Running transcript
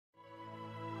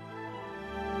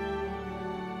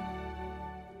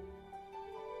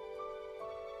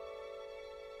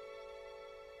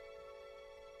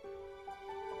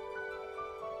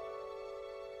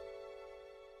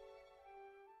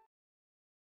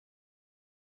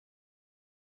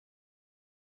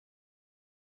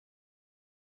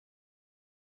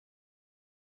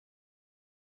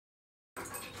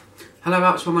Hello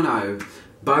Arch110.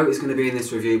 Bo is going to be in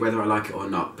this review whether I like it or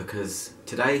not, because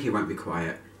today he won't be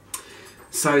quiet.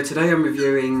 So today I'm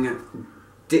reviewing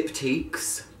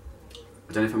Diptyque's,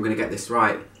 I don't know if I'm going to get this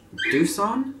right,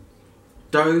 Doson?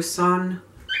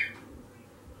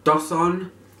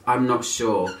 I'm not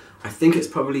sure. I think it's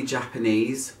probably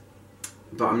Japanese,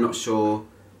 but I'm not sure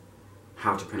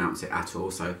how to pronounce it at all.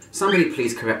 So somebody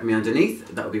please correct me underneath,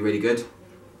 that would be really good,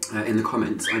 in the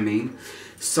comments I mean.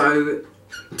 So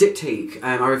Diptyque,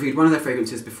 I reviewed one of their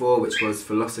fragrances before, which was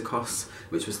Philosopos,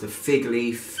 which was the fig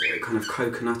leaf, kind of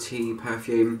coconutty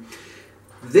perfume.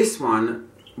 This one,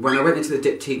 when I went into the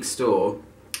Diptyque store,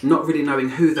 not really knowing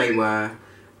who they were,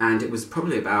 and it was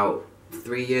probably about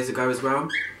 3 years ago as well,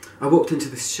 I walked into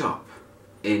this shop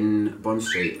in Bond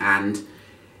Street and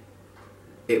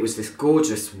it was this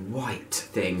gorgeous white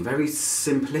thing, very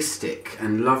simplistic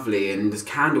and lovely, and there's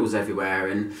candles everywhere,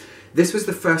 and this was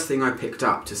the first thing I picked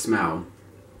up to smell.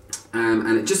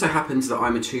 And it just so happens that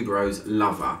I'm a Tuberose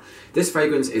lover. This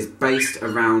fragrance is based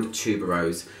around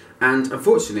Tuberose, and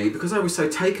unfortunately, because I was so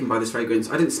taken by this fragrance,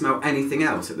 I didn't smell anything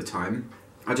else at the time.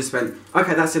 I just went,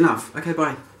 okay, that's enough, okay,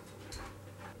 bye.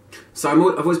 So I've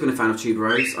always been a fan of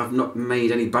Tuberose. I've not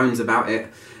made any bones about it.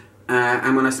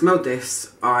 And when I smelled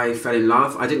this, I fell in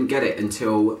love. I didn't get it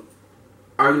until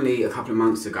only a couple of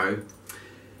months ago.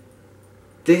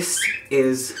 This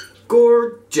is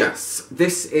gorgeous.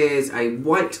 This is a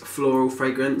white floral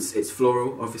fragrance. It's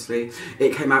floral, obviously.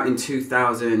 It came out in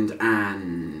 2000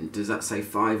 and, does that say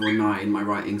 5 or 9? My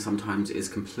writing sometimes is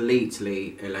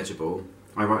completely illegible.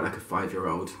 I write like a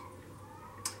 5-year-old.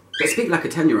 But speak like a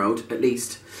 10-year-old, at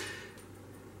least.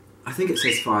 I think it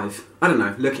says 5. I don't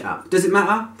know, look it up. Does it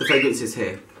matter? The fragrance is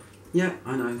here. Yeah,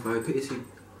 I know, Bo, put your two.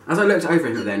 As I looked over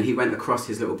him then, he went across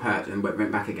his little perch and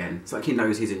went back again. It's like he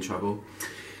knows he's in trouble.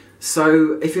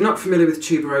 So, if you're not familiar with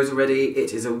Tuberose already,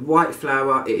 it is a white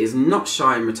flower, it is not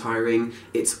shy and retiring,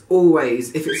 it's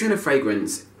always, if it's in a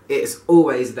fragrance, it's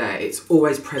always there, it's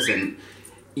always present.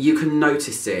 You can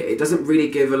notice it. It doesn't really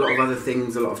give a lot of other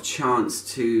things a lot of chance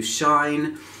to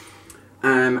shine.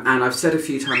 And I've said a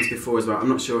few times before as well, I'm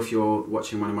not sure if you're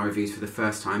watching one of my reviews for the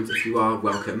first time. If you are,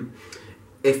 welcome.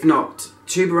 If not,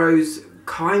 Tuberose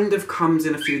kind of comes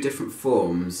in a few different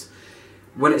forms.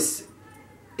 When it's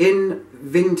in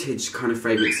vintage kind of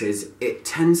fragrances, it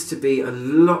tends to be a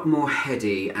lot more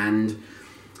heady and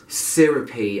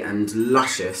syrupy and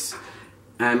luscious.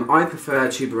 I prefer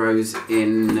Tuberose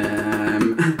in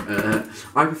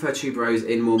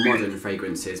more modern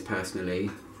fragrances personally.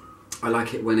 I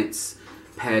like it when it's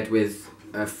paired with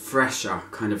a fresher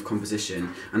kind of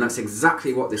composition, and that's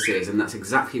exactly what this is, and that's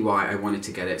exactly why I wanted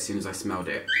to get it as soon as I smelled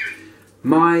it.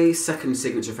 My second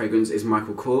signature fragrance is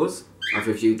Michael Kors. I've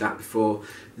reviewed that before.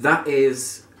 That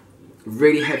is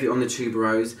really heavy on the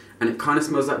Tuberose, and it kind of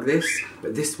smells like this,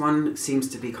 but this one seems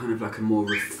to be kind of like a more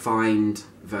refined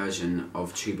version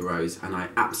of Tuberose, and I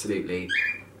absolutely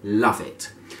love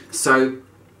it. So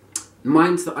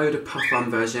mine's the Eau de Parfum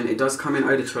version. It does come in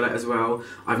Eau de Toilette as well.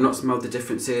 I've not smelled the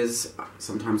differences.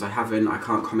 Sometimes I haven't. I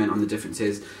can't comment on the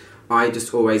differences. I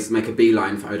just always make a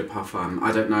beeline for Eau de Parfum.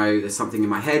 I don't know, there's something in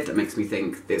my head that makes me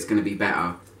think that it's going to be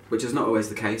better, which is not always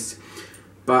the case.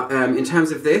 But in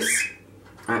terms of this,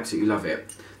 I absolutely love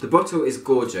it. The bottle is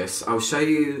gorgeous. I'll show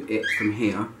you it from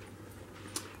here,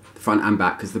 the front and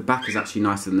back, because the back is actually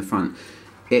nicer than the front.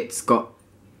 It's got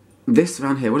this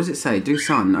around here. What does it say?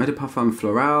 Doson, Eau de Parfum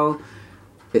Floral.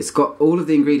 It's got all of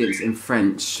the ingredients in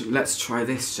French. Let's try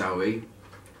this, shall we?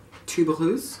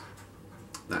 Tuberose.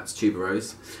 That's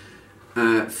Tuberose.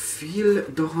 Fil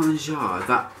d'oranger.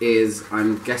 That is,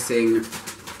 I'm guessing,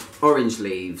 orange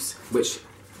leaves, which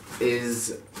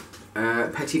is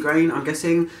petitgrain, I'm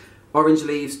guessing. Orange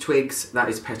leaves, twigs, that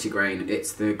is petitgrain.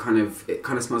 It's the kind of, it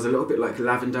kind of smells a little bit like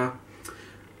lavender.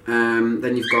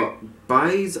 Then you've got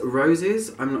bays,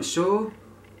 roses, I'm not sure.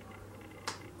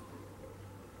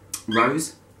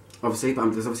 Rose, obviously,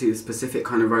 but there's obviously a specific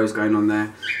kind of rose going on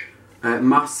there.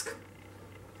 Musk.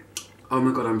 Oh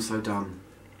my god, I'm so dumb.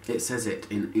 It says it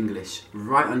in English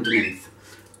right underneath.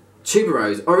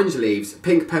 Tuberose, orange leaves,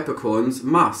 pink peppercorns,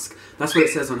 musk. That's what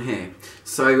it says on here.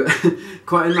 So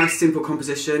quite a nice simple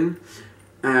composition.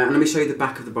 And let me show you the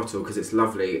back of the bottle because it's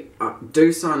lovely.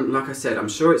 Doson, like I said, I'm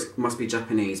sure it must be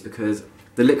Japanese because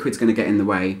the liquid's going to get in the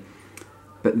way.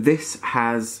 But this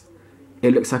has,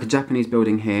 it looks like a Japanese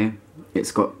building here.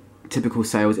 It's got typical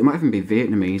sails. It might even be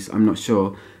Vietnamese, I'm not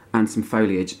sure. And some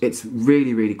foliage. It's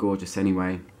really, really gorgeous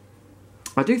anyway.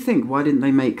 I do think, why didn't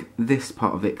they make this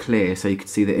part of it clear so you could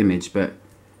see the image, but,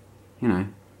 you know,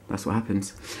 that's what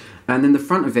happens. And then the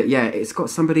front of it, yeah, it's got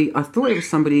somebody, I thought it was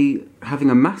somebody having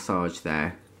a massage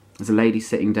there. There's a lady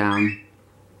sitting down.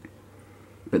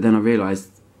 but then I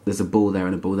realised there's a ball there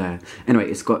and a ball there. Anyway,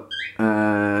 it's got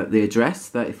the address,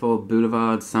 34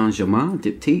 Boulevard Saint-Germain,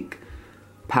 Diptyque,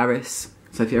 Paris.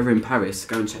 So if you're ever in Paris,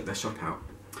 go and check their shop out.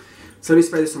 So let me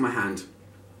spray this on my hand.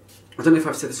 I don't know if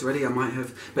I've said this already, I might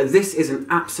have, but this is an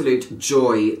absolute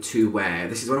joy to wear.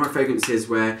 This is one of my fragrances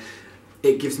where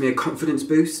it gives me a confidence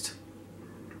boost.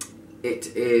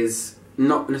 It is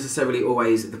not necessarily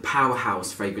always the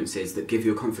powerhouse fragrances that give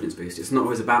you a confidence boost. It's not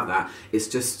always about that. It's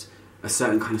just a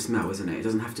certain kind of smell, isn't it? It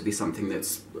doesn't have to be something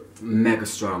that's mega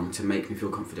strong to make me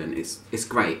feel confident. It's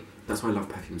great. That's why I love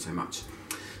perfume so much.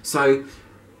 So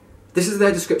this is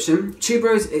their description.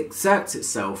 Tuberose exerts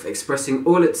itself, expressing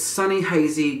all its sunny,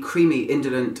 hazy, creamy,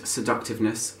 indolent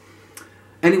seductiveness.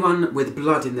 Anyone with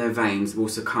blood in their veins will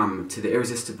succumb to the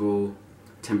irresistible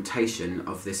temptation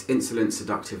of this insolent,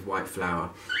 seductive white flower.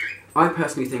 I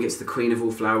personally think it's the queen of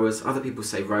all flowers. Other people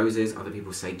say roses, other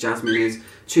people say jasmine is.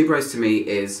 Tuberose to me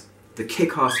is the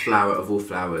kick-ass flower of all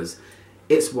flowers.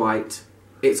 It's white,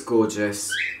 it's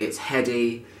gorgeous, it's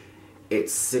heady,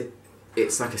 it's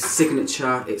like a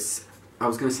signature, I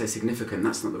was going to say significant,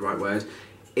 that's not the right word.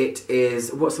 It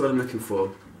is, what's the word I'm looking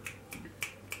for?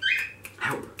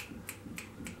 Help.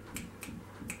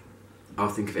 I'll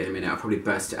think of it in a minute. I'll probably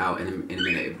burst it out in a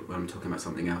minute when I'm talking about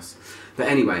something else. But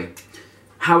anyway,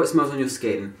 how it smells on your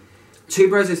skin.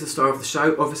 Tuberose is the star of the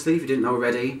show, obviously, if you didn't know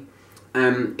already.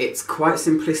 It's quite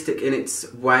simplistic in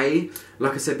its way.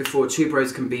 Like I said before,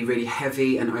 tuberose can be really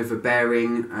heavy and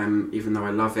overbearing, even though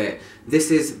I love it. This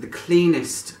is the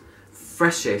cleanest,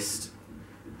 freshest,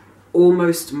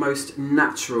 almost most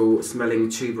natural smelling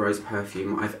tuberose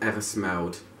perfume I've ever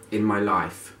smelled in my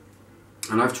life.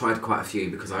 And I've tried quite a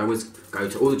few because I always go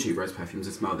to all the tuberose perfumes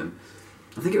and smell them.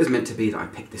 I think it was meant to be that I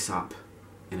picked this up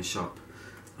in a shop.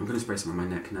 I'm going to spray some on my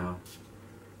neck now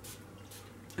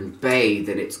and bathe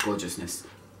in its gorgeousness.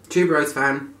 Tuberose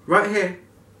fan, right here.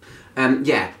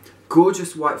 Yeah,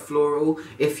 gorgeous white floral.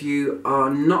 If you are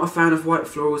not a fan of white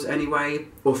florals anyway,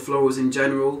 or florals in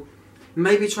general,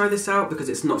 maybe try this out because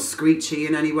it's not screechy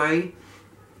in any way.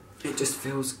 It just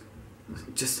feels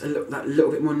just that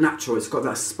little bit more natural. It's got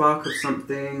that spark of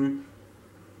something,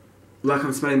 like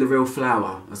I'm smelling the real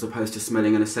flower as opposed to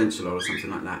smelling an essential oil or something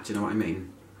like that. Do you know what I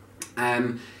mean?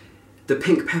 The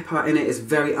pink pepper in it is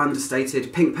very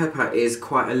understated. Pink pepper is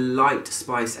quite a light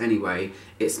spice anyway.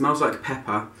 It smells like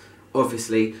pepper,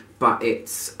 obviously, but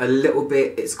it's a little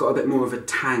bit, it's got a bit more of a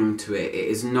tang to it. It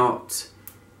is not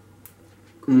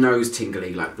nose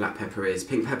tingly like black pepper is.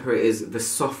 Pink pepper is the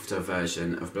softer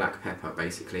version of black pepper,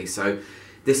 basically. So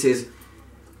this is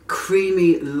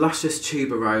creamy, luscious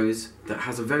tuberose that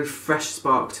has a very fresh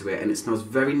spark to it, and it smells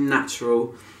very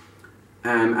natural.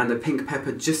 And the pink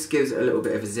pepper just gives a little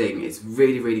bit of a zing. It's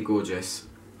really, really gorgeous.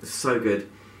 It's so good.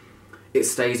 It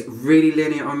stays really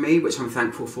linear on me, which I'm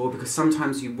thankful for, because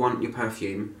sometimes you want your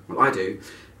perfume, well I do,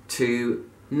 to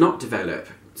not develop.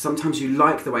 Sometimes you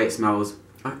like the way it smells.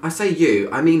 I say you,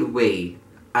 I mean we,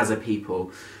 as a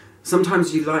people.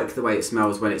 Sometimes you like the way it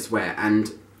smells when it's wet,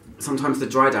 and sometimes the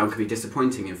dry down can be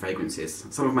disappointing in fragrances.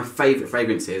 Some of my favourite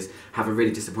fragrances have a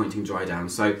really disappointing dry down.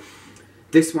 So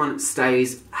this one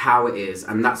stays how it is,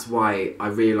 and that's why I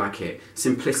really like it.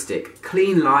 Simplistic,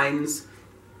 clean lines,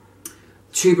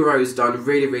 tuberose done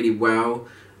really, really well.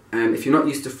 If you're not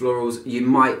used to florals, you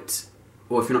might,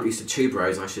 or if you're not used to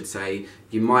tuberose, I should say,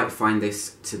 you might find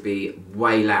this to be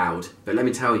way loud. But let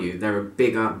me tell you, there are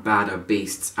bigger, badder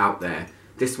beasts out there.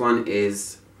 This one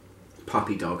is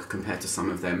puppy dog compared to some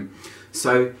of them.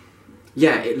 So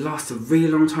yeah, it lasts a really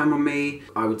long time on me.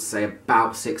 I would say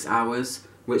about 6 hours,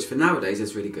 which for nowadays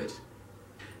is really good.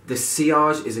 The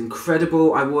sillage is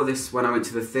incredible. I wore this when I went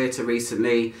to the theatre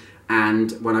recently,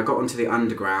 and when I got onto the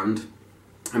underground,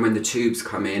 and when the tubes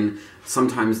come in,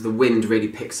 sometimes the wind really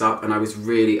picks up, and I was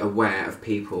really aware of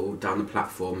people down the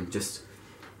platform just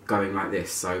going like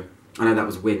this. So I know that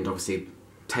was wind obviously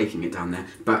taking it down there,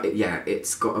 but yeah,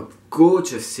 it's got a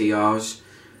gorgeous sillage,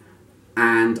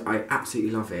 and I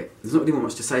absolutely love it. There's not really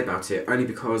much to say about it, only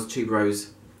because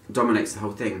tuberose dominates the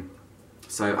whole thing.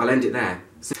 So I'll end it there.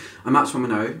 I'm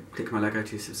Allllllmost. Click my logo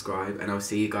to subscribe, and I'll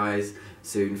see you guys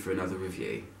soon for another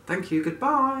review. Thank you,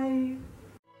 goodbye!